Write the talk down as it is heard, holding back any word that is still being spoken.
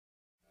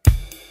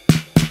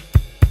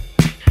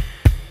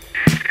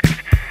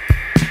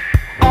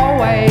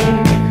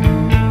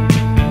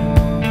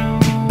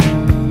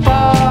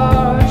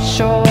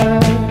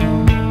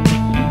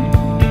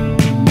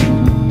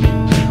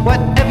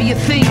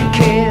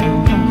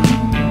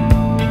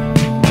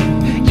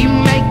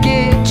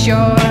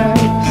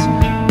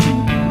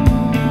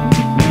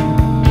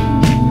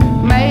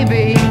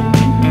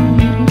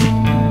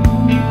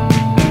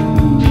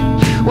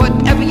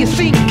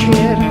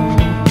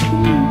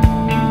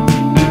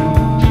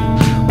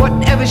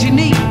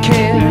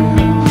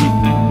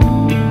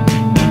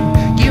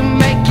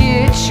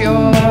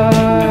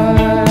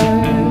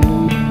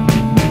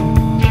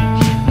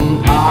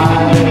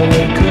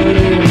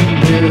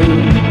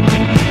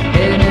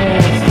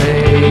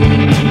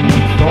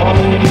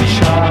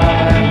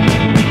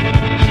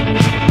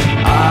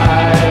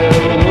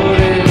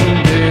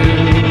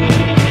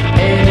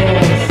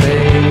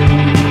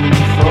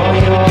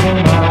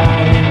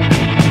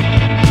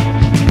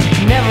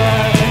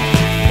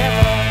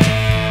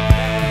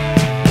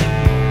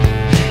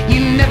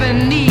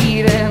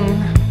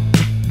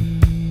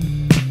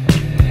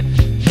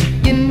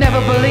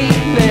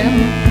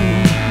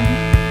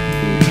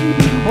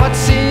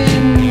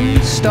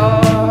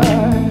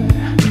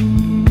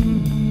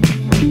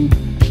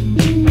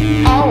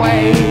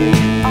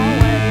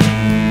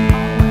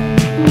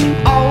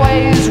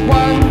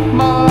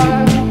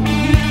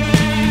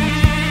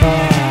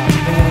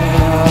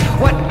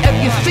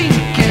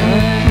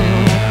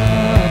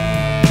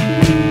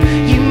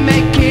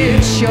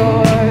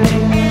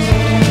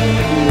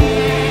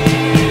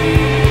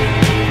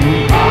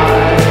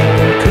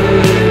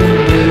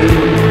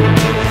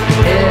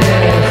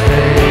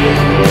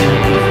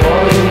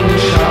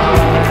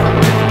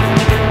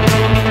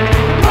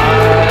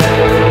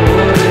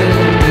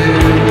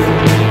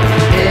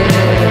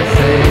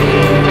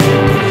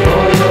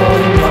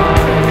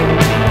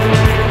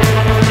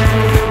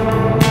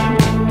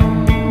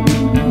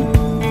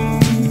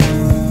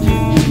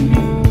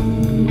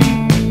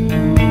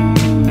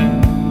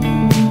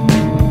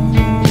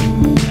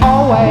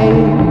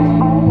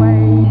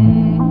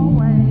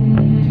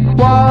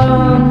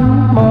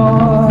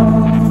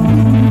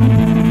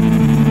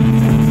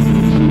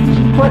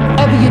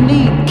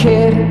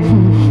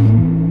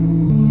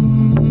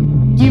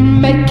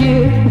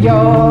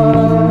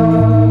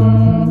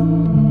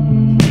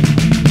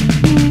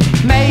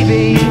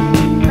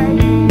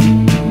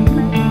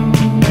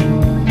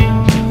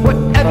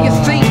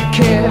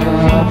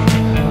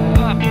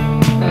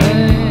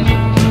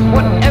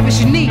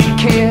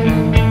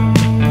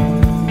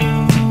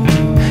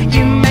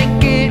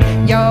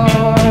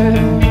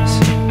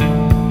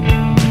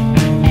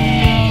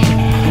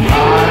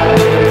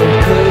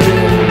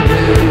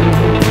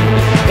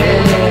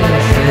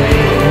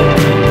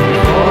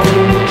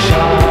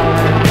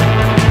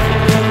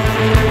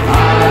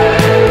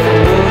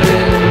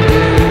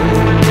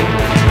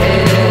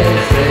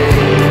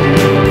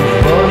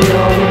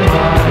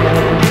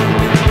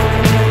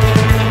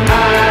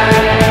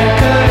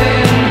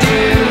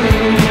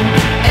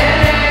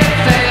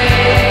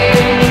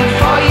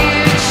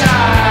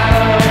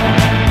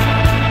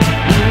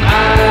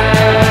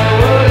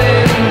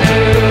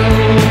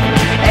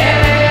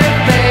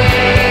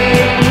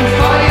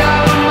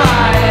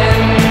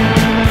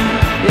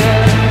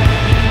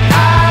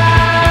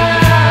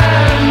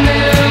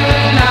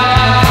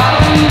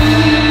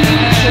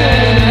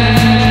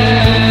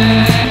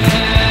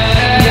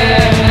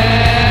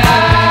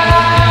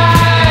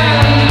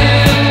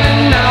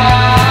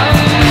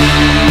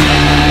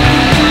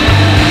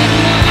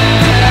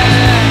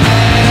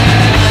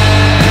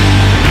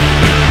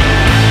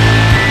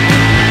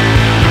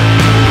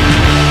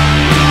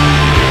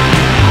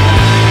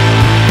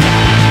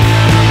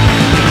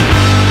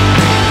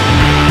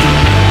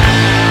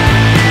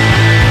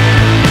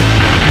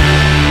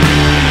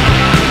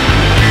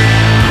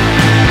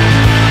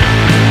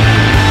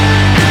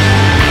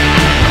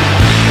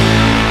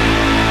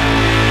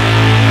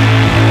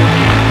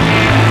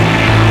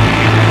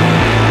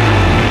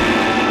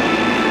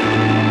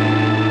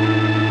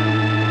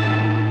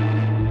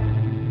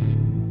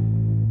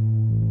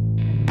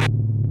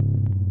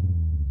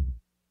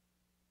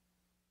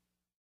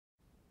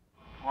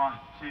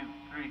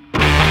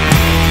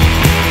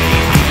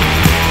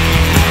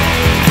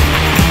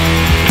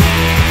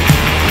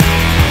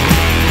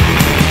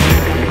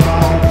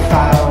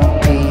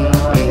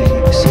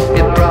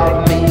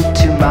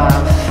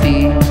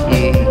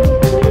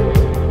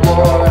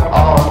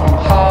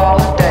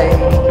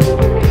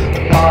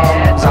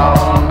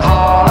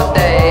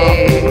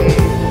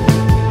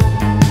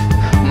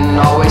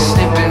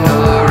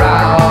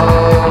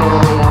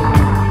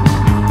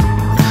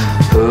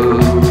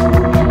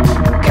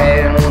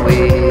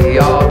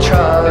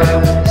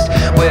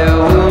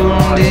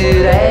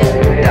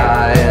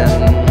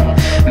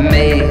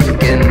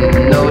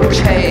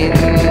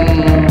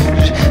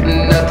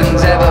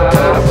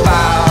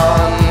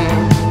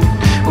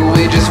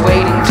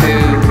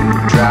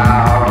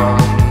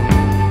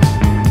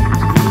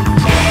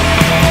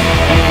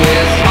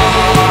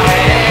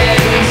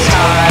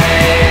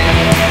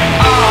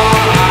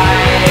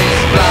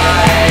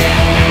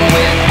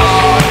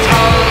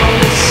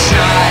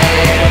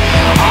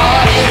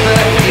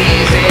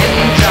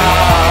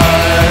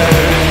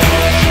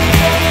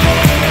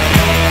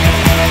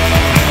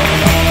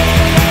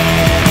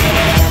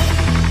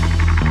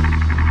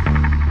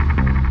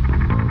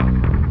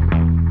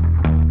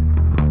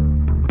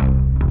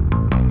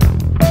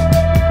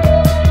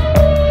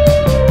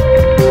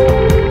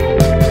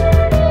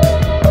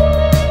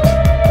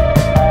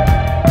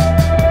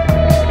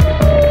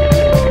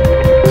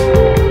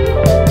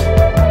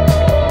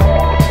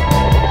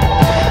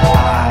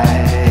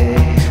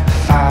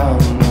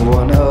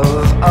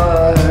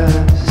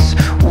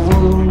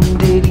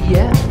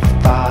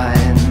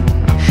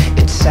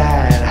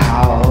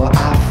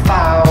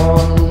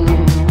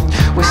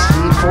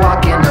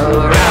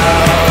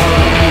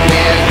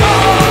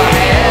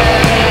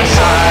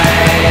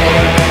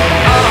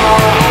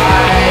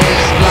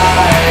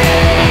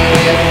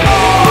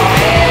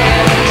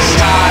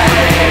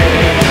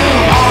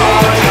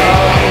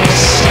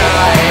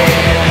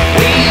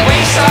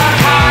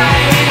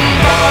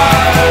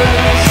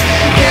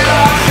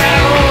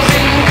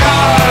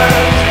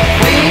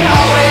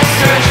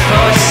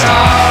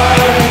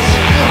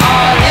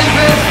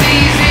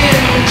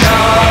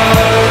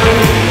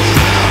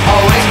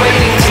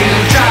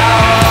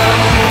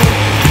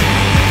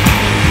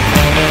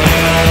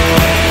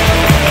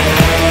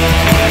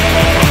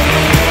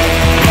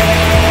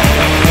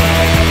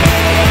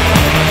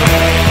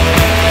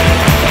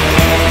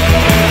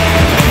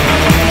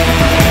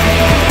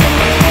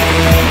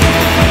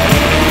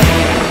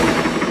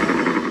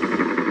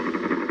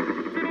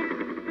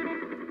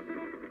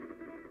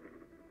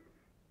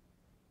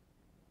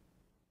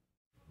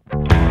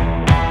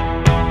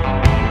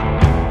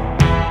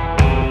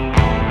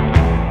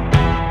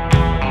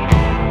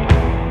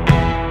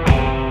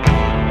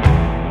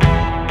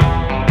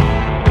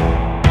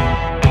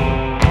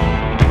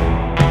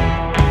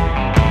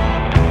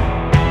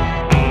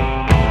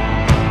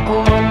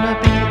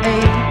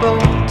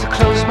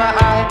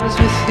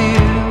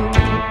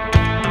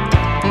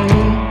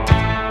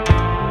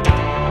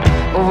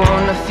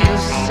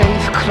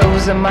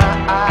closing my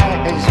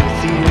eyes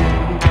with you,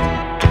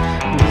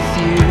 with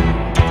you.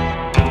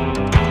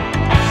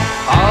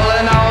 All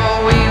in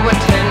all, we were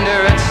 10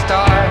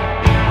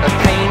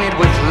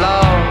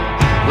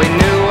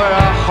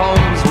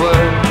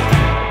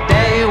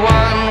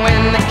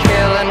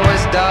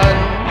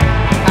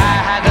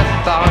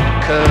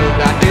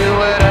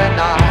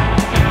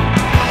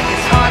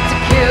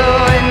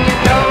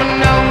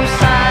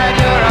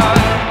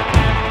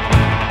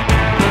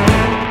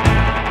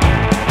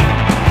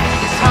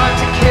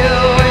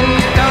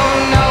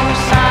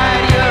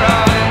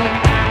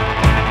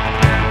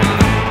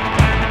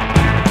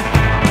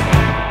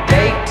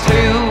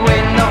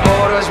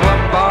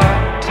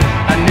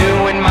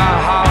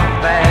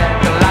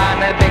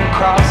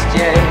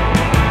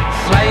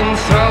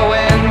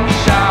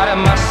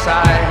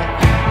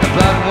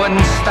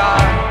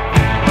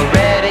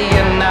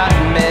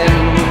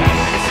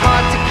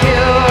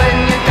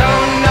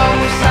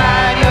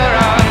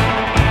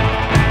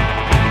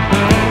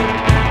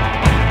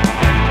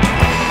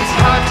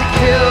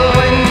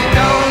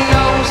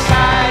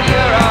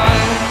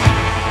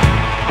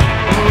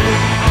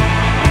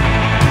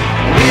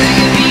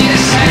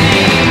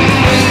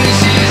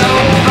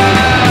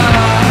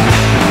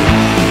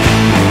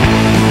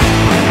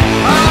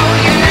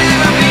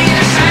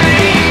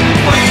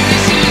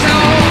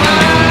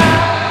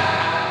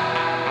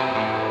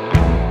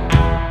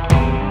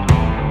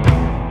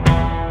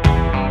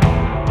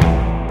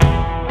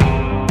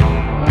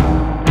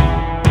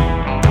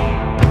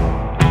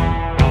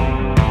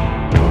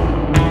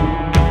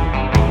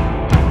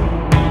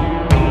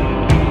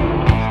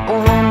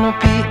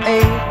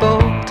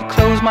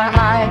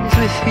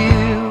 with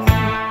you.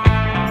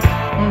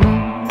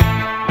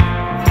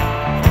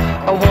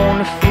 I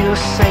wanna feel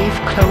safe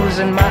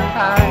closing my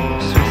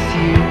eyes with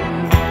you,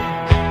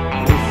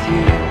 with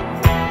you.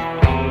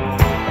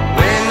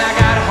 When I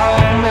got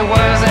home it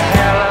was a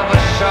hell of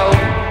a show,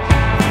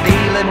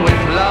 dealing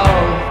with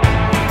love,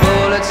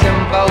 bullets in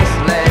both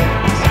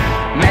legs.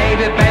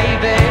 Maybe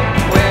baby,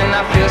 when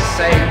I feel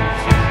safe,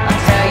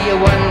 I'll tell you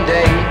one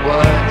day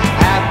what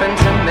happened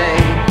to me.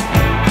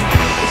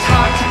 It's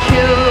hard to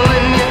kill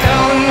when you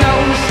don't know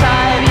whose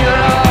side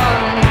you're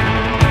on.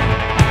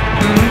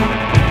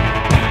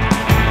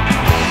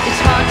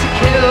 It's hard to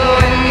kill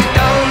when you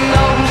don't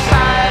know whose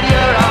side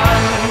you're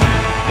on.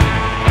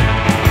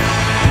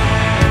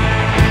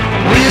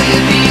 Will you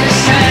be the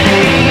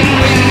same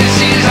when this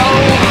is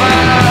over?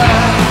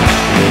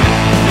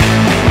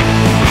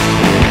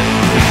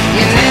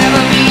 You'll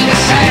never be the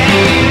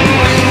same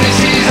when this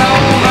is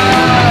over.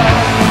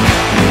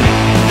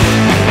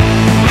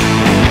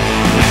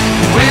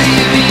 Will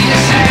you be the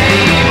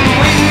same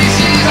when this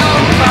is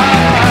over?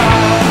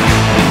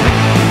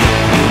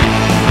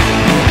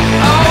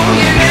 Oh,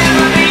 you'll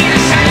never be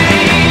the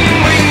same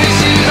when this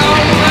is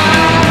over.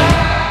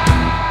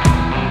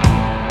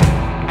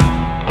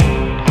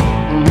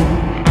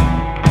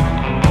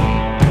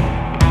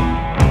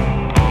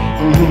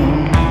 Mm-hmm.